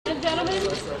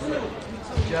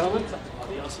Gentlemen.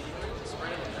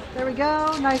 There we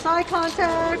go. Nice eye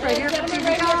contact. Right here for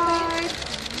TV Guide.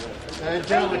 And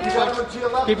gentlemen,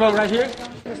 keep on right here.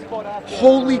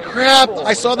 Holy crap!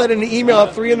 I saw that in an email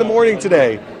at 3 in the morning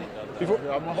today.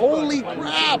 Holy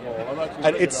crap!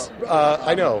 And it's,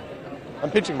 I know. I'm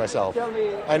pinching myself.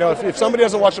 I know if somebody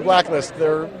doesn't watch The Blacklist,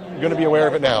 they're going to be aware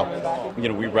of it now. You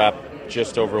know, we wrapped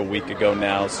just over a week ago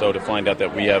now, so to find out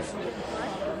that we have,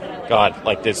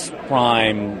 this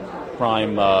prime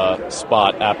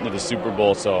spot after the Super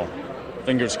Bowl, so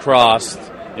fingers crossed.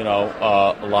 You know,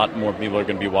 a lot more people are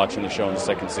going to be watching the show in the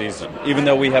second season. Even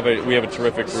though we have a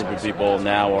terrific group of people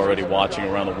now already watching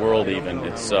around the world, even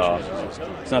it's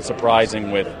not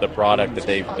surprising with the product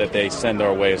that they send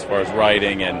our way as far as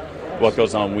writing and what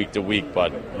goes on week to week.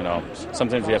 But you know,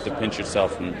 sometimes you have to pinch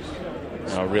yourself and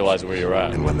realize where you're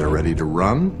at. And when they're ready to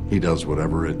run, he does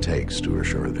whatever it takes to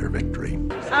assure their victory.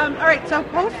 All right, so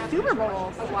post Super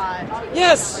Bowl SWAT.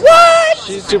 Yes. What?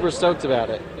 She's super stoked about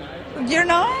it. You're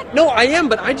not? No, I am,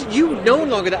 but you no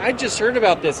longer. I just heard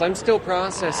about this. I'm still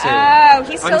processing. Oh,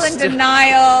 he's still in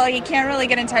denial. He can't really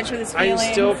get in touch with his feelings.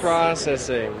 I'm still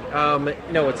processing.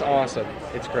 No, it's awesome.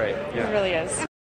 It's great. Yeah. It really is.